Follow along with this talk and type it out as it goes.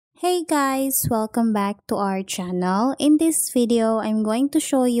Hey guys, welcome back to our channel. In this video, I'm going to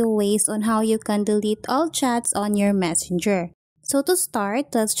show you ways on how you can delete all chats on your messenger. So to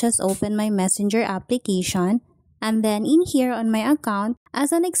start, let's just open my messenger application, and then in here on my account,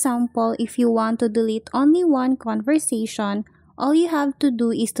 as an example, if you want to delete only one conversation, all you have to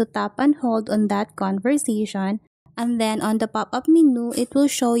do is to tap and hold on that conversation, and then on the pop-up menu, it will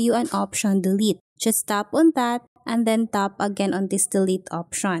show you an option delete. Just tap on that and then tap again on this delete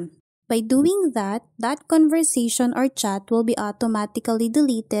option. By doing that, that conversation or chat will be automatically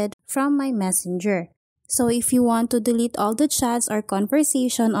deleted from my messenger. So if you want to delete all the chats or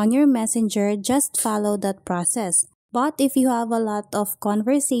conversation on your messenger, just follow that process. But if you have a lot of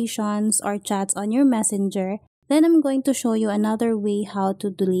conversations or chats on your messenger, then I'm going to show you another way how to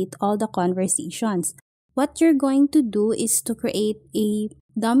delete all the conversations. What you're going to do is to create a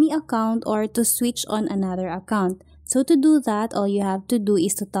dummy account or to switch on another account. So to do that, all you have to do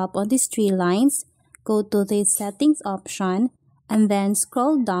is to tap on these three lines, go to the settings option, and then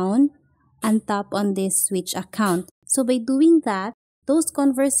scroll down and tap on this switch account. So by doing that, those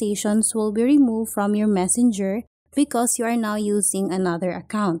conversations will be removed from your messenger because you are now using another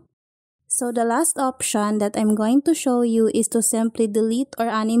account. So the last option that I'm going to show you is to simply delete or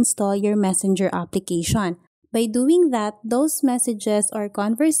uninstall your messenger application. By doing that, those messages or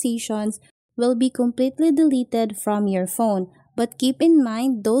conversations will be completely deleted from your phone. But keep in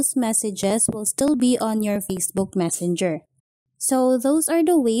mind, those messages will still be on your Facebook Messenger. So those are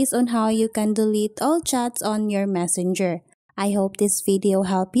the ways on how you can delete all chats on your messenger. I hope this video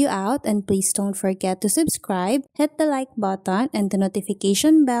helped you out, and please don't forget to subscribe, hit the like button and the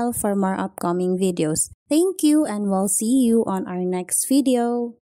notification bell for more upcoming videos. Thank you, and we'll see you on our next video.